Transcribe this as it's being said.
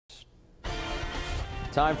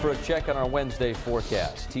Time for a check on our Wednesday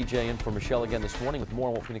forecast. TJ in for Michelle again this morning with more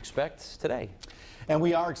on what we can expect today. And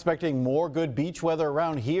we are expecting more good beach weather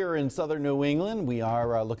around here in southern New England. We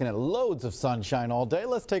are looking at loads of sunshine all day.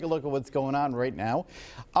 Let's take a look at what's going on right now.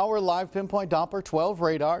 Our live Pinpoint Doppler 12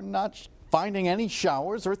 radar not finding any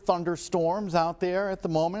showers or thunderstorms out there at the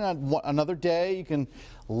moment. Another day you can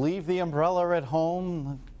leave the umbrella at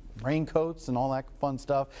home. Raincoats and all that fun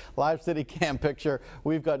stuff. Live city cam picture.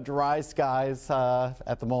 We've got dry skies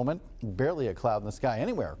at the moment. Barely a cloud in the sky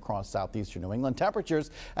anywhere across southeastern New England.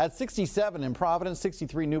 Temperatures at 67 in Providence,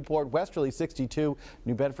 63 Newport, Westerly 62,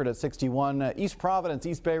 New Bedford at 61, East Providence,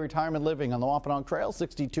 East Bay Retirement Living on the Wampanoag Trail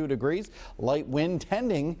 62 degrees. Light wind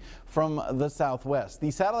tending from the southwest.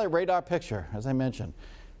 The satellite radar picture, as I mentioned,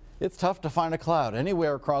 it's tough to find a cloud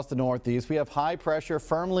anywhere across the Northeast. We have high pressure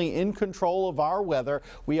firmly in control of our weather.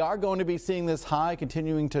 We are going to be seeing this high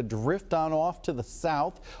continuing to drift on off to the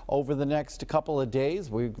south over the next couple of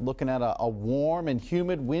days. We're looking at a warm and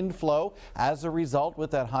humid wind flow as a result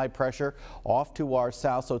with that high pressure off to our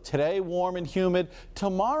south. So today warm and humid.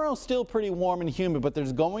 Tomorrow still pretty warm and humid, but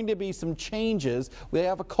there's going to be some changes. We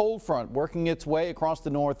have a cold front working its way across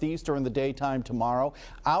the Northeast during the daytime tomorrow.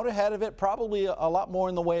 Out ahead of it, probably a lot more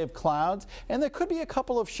in the way of clouds, and there could be a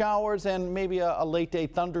couple of showers and maybe a late day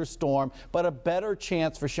thunderstorm, but a better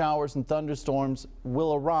chance for showers and thunderstorms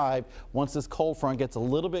will arrive once this cold front gets a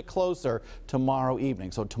little bit closer tomorrow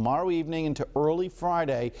evening. So tomorrow evening into early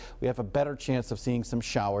Friday, we have a better chance of seeing some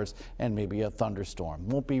showers and maybe a thunderstorm.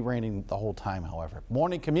 Won't be raining the whole time, however.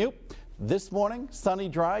 Morning commute. This morning, sunny,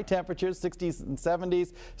 dry, temperatures 60s and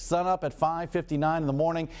 70s, sun up at 5:59 in the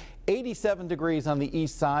morning, 87 degrees on the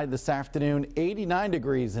east side this afternoon, 89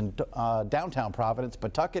 degrees in downtown Providence,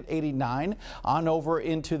 Pawtucket 89, on over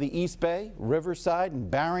into the East Bay, Riverside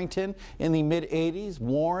and Barrington in the mid-80s,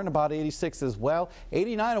 Warren about 86 as well,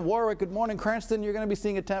 89 in Warwick. Good morning, Cranston. You're going to be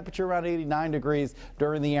seeing a temperature around 89 degrees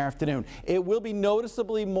during the afternoon. It will be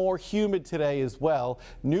noticeably more humid today as well.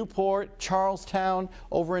 Newport, Charlestown,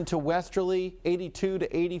 over into Westerly, 82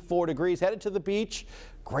 to 84 degrees. Headed to the beach.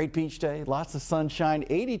 Great beach day, lots of sunshine,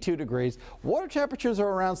 82 degrees. Water temperatures are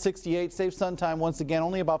around 68. Save sun time once again,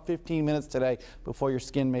 only about 15 minutes today before your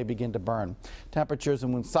skin may begin to burn. Temperatures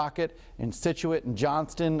in Woonsocket, in Scituate and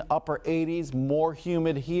Johnston, upper 80s, more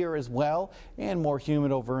humid here as well, and more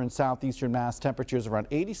humid over in southeastern Mass. Temperatures around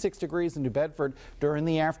 86 degrees in New Bedford during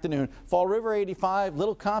the afternoon. Fall River 85,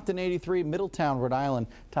 Little Compton 83, Middletown, Rhode Island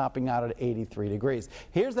topping out at 83 degrees.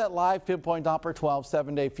 Here's that live Pinpoint Doppler 12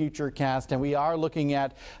 7-day futurecast, and we are looking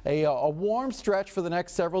at a warm stretch for the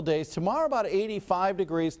next several days. Tomorrow about 85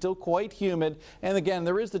 degrees, still quite humid. And again,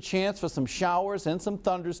 there is the chance for some showers and some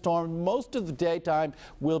thunderstorms. Most of the daytime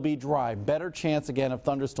will be dry. Better chance again of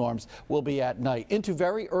thunderstorms will be at night. Into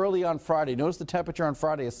very early on Friday. Notice the temperature on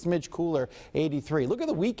Friday, a smidge cooler, 83. Look at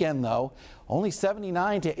the weekend though, only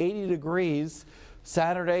 79 to 80 degrees.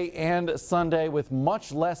 Saturday and Sunday with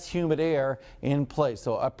much less humid air in place.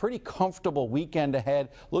 So a pretty comfortable weekend ahead.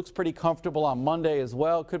 Looks pretty comfortable on Monday as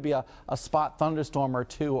well. Could be a spot thunderstorm or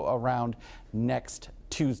two around next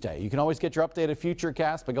Tuesday. You can always get your updated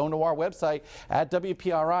futurecast by going to our website at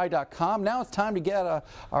WPRI.com. Now it's time to get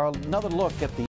another look at the